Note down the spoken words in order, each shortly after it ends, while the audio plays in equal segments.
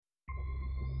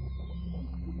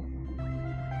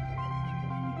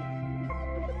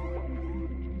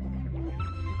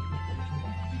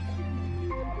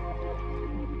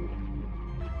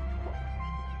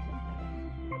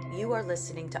You are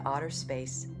listening to Otter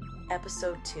Space,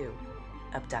 Episode 2,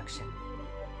 Abduction.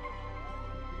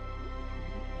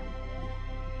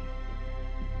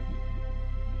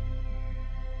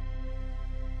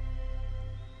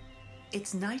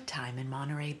 It's nighttime in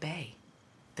Monterey Bay.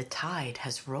 The tide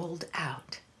has rolled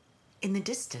out. In the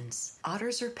distance,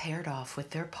 otters are paired off with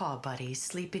their paw buddies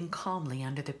sleeping calmly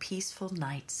under the peaceful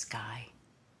night sky.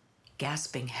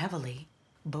 Gasping heavily,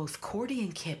 both Cordy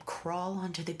and Kip crawl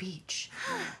onto the beach.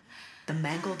 The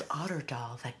mangled otter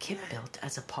doll that Kip built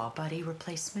as a paw buddy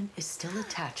replacement is still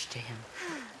attached to him.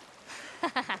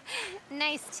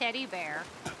 Nice teddy bear.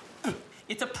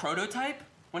 It's a prototype.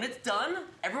 When it's done,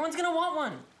 everyone's gonna want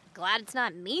one. Glad it's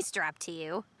not me strapped to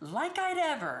you. Like I'd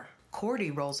ever.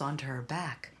 Cordy rolls onto her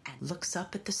back and looks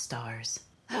up at the stars.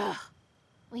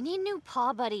 We need new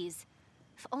paw buddies.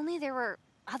 If only there were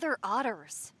other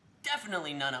otters.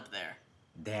 Definitely none up there.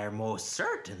 There most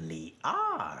certainly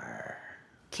are.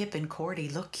 Kip and Cordy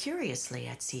look curiously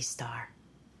at Sea Star,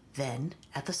 then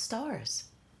at the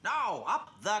stars. No,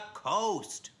 up the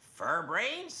coast. Fur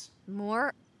brains?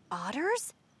 More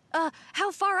otters?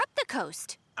 How far up the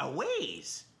coast? A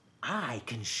ways. I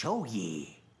can show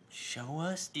ye. Show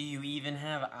us? Do you even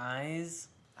have eyes?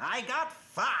 I got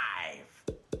 5.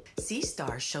 Sea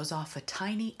Star shows off a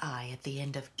tiny eye at the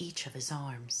end of each of his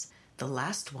arms. The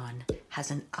last one has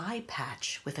an eye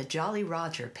patch with a Jolly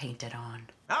Roger painted on.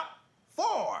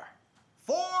 4.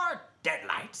 4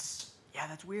 deadlights. Yeah,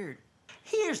 that's weird.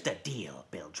 Here's the deal,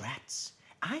 Bildrats.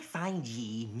 I find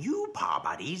ye new paw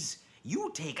buddies.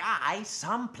 You take I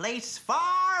someplace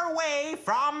far away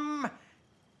from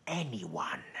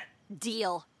anyone.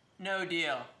 Deal. No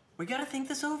deal. We gotta think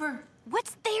this over.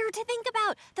 What's there to think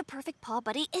about? The perfect paw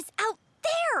buddy is out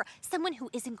there. Someone who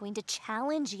isn't going to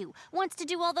challenge you, wants to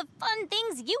do all the fun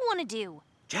things you want to do.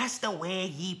 Just the way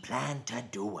ye plan to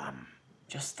do 'em.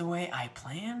 Just the way I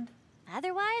planned?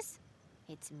 Otherwise,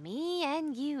 it's me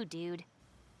and you, dude.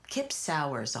 Kip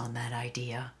sours on that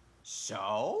idea.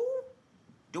 So?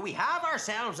 Do we have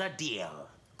ourselves a deal?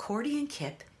 Cordy and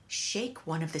Kip shake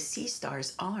one of the Sea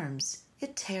Star's arms.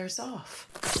 It tears off.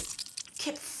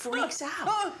 Kip freaks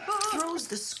out, throws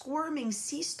the squirming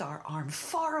Sea Star arm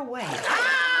far away.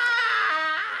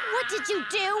 What did you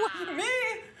do? Me?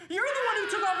 You're the one who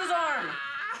took off his arm.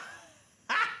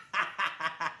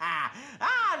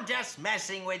 I'm just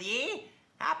messing with ye.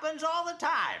 Happens all the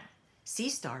time. Sea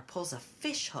Star pulls a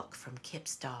fish hook from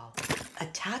Kip's doll,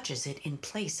 attaches it in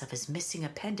place of his missing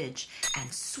appendage,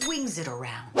 and swings it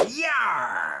around.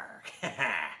 Yar!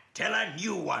 Till a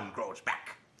new one grows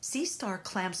back. Sea Star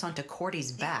clamps onto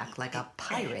Cordy's back like a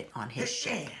pirate on his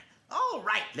ship. All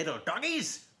right, little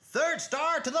doggies. 3rd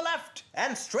star to the left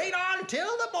and straight on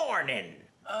till the morning.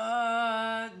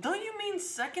 Don't you mean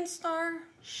 2nd star?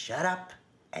 Shut up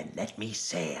and let me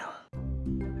sail.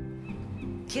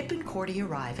 Kip and Cordy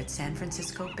arrive at San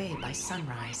Francisco Bay by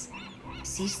sunrise.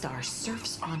 Sea Star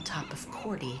surfs on top of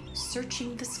Cordy,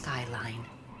 searching the skyline.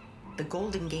 The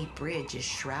Golden Gate Bridge is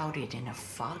shrouded in a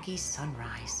foggy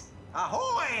sunrise.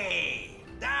 Ahoy!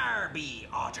 There be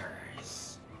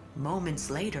otters. Moments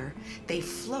later, they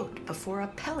float before a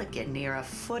pelican near a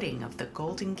footing of the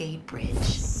Golden Gate Bridge.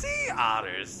 Sea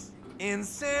otters! In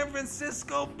San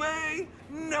Francisco Bay,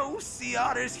 no sea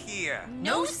otters here.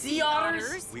 No sea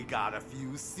otters? We got a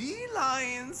few sea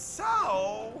lions,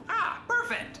 so...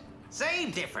 Perfect.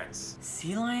 Same difference.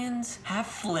 Sea lions have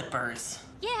flippers.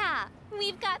 Yeah,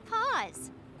 we've got paws.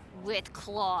 With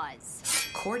claws.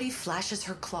 Cordy flashes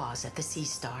her claws at the Sea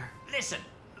Star. Listen,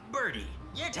 Birdie,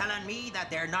 you're telling me that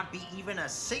there not be even a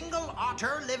single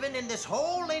otter living in this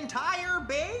whole entire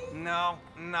bay? No,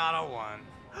 not a one.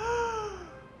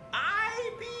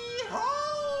 I be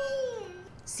home!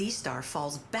 Sea Star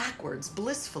falls backwards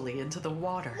blissfully into the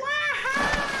water.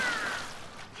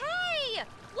 Hey!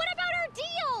 What about our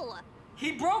deal?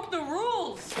 He broke the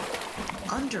rules.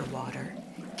 Underwater,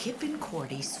 Kip and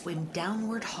Cordy swim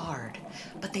downward hard,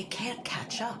 but they can't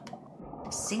catch up.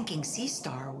 Sinking Sea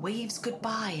Star waves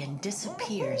goodbye and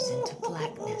disappears into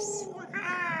blackness.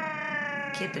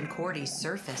 Kip and Cordy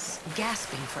surface,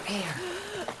 gasping for air.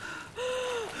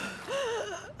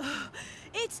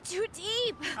 It's too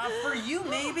deep. For you,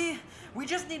 maybe. We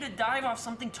just need to dive off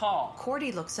something tall.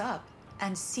 Cordy looks up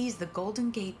and sees the Golden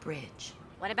Gate Bridge.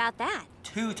 What about that?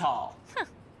 Too tall.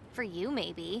 For you,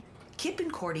 maybe. Kip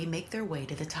and Cordy make their way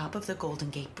to the top of the Golden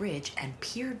Gate Bridge and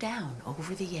peer down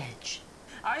over the edge.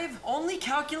 I've only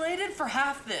calculated for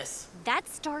half this. That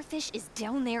starfish is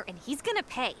down there and he's gonna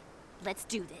pay. Let's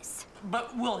do this.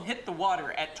 But we'll hit the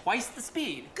water at twice the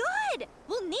speed. Good!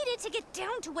 We'll need it to get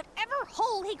down to whatever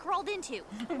hole he crawled into.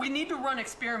 We need to run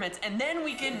experiments and then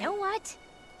we can... You know what?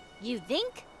 You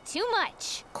think too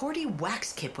much. Cordy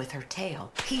whacks Kip with her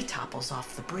tail. He topples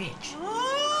off the bridge.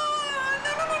 No!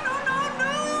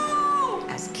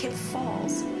 As Kip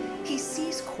falls, he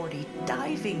sees Cordy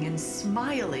diving and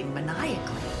smiling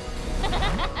maniacally.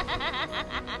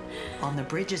 On the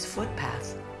bridge's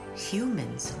footpath,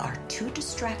 humans are too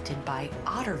distracted by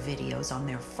otter videos on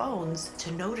their phones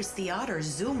to notice the otters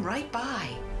zoom right by.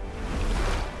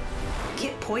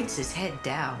 Kip points his head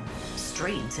down,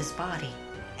 straightens his body,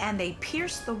 and they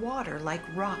pierce the water like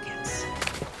rockets.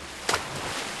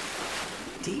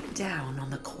 Deep down on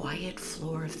the quiet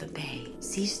floor of the bay,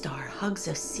 Sea Star hugs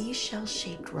a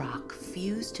seashell-shaped rock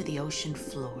fused to the ocean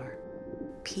floor.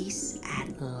 Peace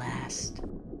at last.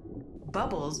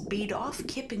 Bubbles beat off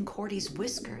Kip and Cordy's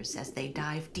whiskers as they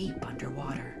dive deep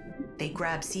underwater. They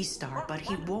grab Sea Star, but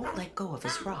he won't let go of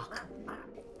his rock.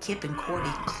 Kip and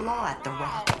Cordy claw at the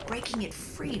rock, breaking it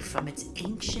free from its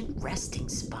ancient resting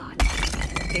spot.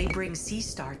 They bring Sea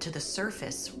Star to the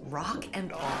surface, rock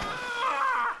and all.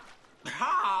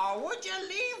 Oh, would you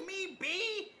leave me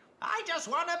be? I just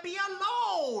want to be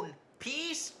alone.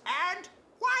 Peace and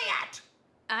quiet.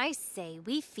 I say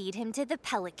we feed him to the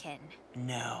pelican.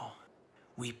 No.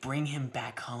 We bring him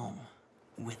back home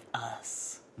with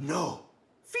us. No.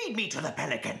 Feed me to the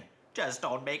pelican. Just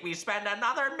don't make me spend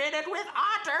another minute with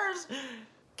otters.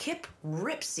 Kip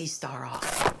rips Sea Star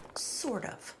off. Sort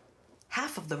of.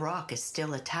 Half of the rock is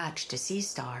still attached to Sea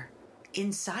Star.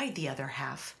 Inside the other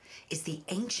half is the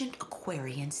ancient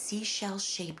Aquarian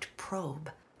seashell-shaped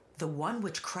probe, the one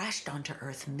which crashed onto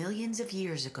Earth millions of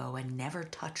years ago and never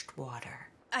touched water.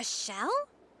 A shell?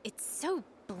 It's so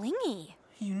blingy.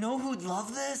 You know who'd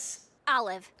love this?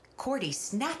 Olive. Cordy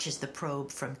snatches the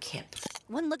probe from Kip.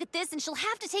 One look at this and she'll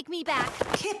have to take me back.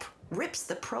 Kip rips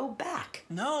the probe back.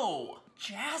 No,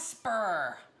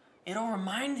 Jasper. It'll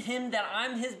remind him that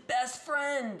I'm his best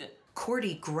friend.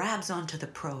 Cordy grabs onto the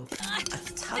probe. A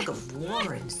tug of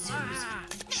war ensues,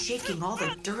 shaking all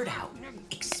the dirt out,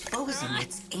 exposing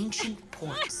its ancient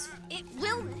ports. It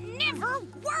will never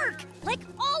work, like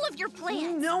all of your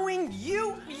plans. Knowing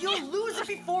you'll lose it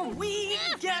before we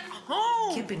get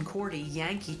home. Kip and Cordy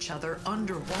yank each other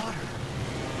underwater.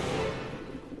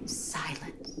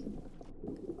 Silence.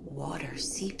 Water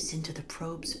seeps into the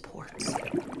probe's ports.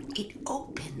 It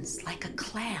opens like a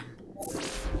clam.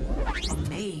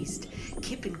 Amazed,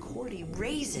 Kip and Cordy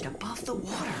raise it above the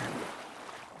water.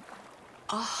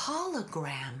 A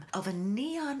hologram of a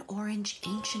neon orange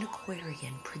ancient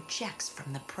Aquarian projects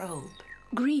from the probe.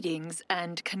 Greetings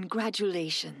and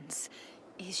congratulations.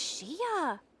 Is she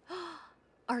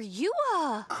Are you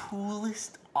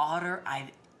Coolest otter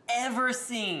I've ever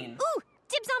seen. Ooh,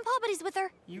 dibs on paw buddies with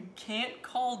her. You can't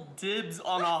call dibs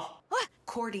on a...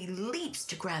 Cordy leaps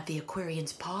to grab the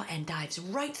Aquarian's paw and dives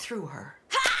right through her.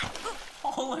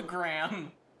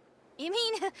 hologram. You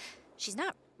mean she's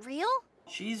not real?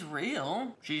 She's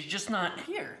real. She's just not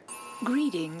here.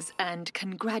 Greetings and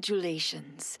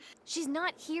congratulations. She's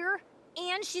not here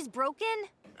and she's broken?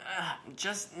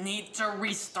 Just need to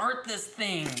restart this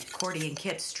thing. Cordy and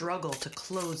Kip struggle to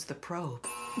close the probe.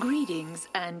 Greetings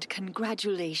and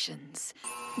congratulations.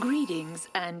 Greetings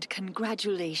and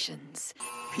congratulations.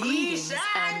 Greetings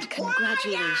and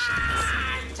congratulations.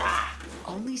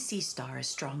 Only Sea Star is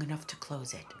strong enough to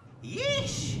close it.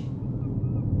 Yeesh!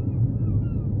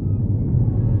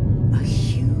 A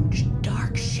huge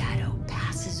dark shadow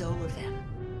passes over them.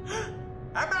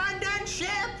 Abandoned ship!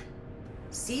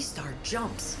 Sea Star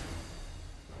jumps.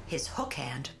 His hook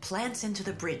hand plants into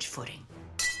the bridge footing.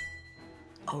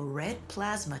 A red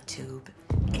plasma tube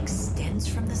extends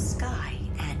from the sky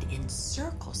and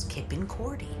encircles Kip and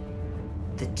Cordy.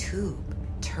 The tube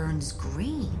turns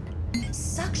green.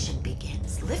 Suction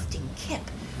begins, lifting Kip,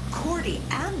 Cordy,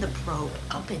 and the probe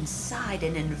up inside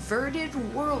an inverted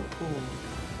whirlpool.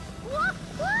 Whoa!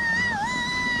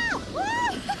 Whoa!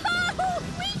 Whoa!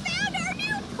 We found our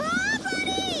new paw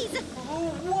buddies!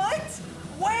 What?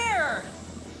 Where?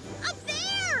 Up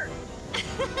there!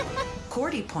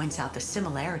 Cordy points out the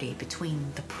similarity between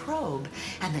the probe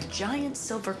and the giant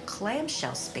silver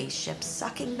clamshell spaceship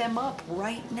sucking them up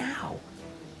right now.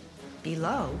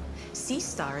 Below, Sea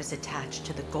Star is attached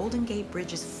to the Golden Gate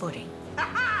Bridge's footing.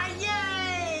 Ha-ha!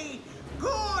 Yay!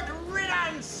 Good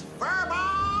riddance,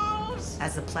 furballs!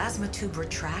 As the plasma tube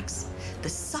retracts, the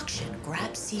suction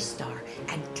grabs Sea Star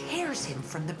and tears him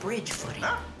from the bridge footing.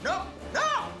 No!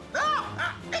 No!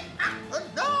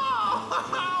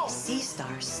 Sea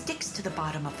Star sticks to the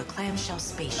bottom of the clamshell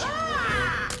spaceship.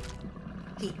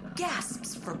 He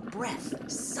gasps for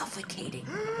breath, suffocating.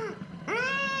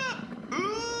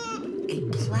 A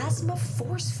plasma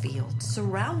force field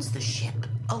surrounds the ship,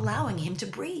 allowing him to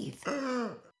breathe.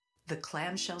 The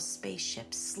clamshell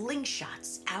spaceship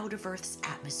slingshots out of Earth's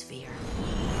atmosphere.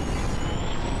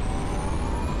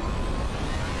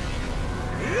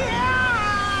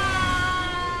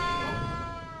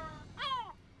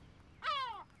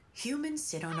 Humans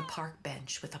sit on a park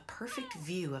bench with a perfect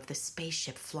view of the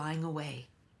spaceship flying away,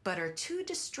 but are too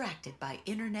distracted by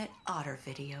internet otter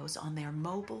videos on their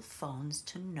mobile phones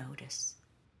to notice.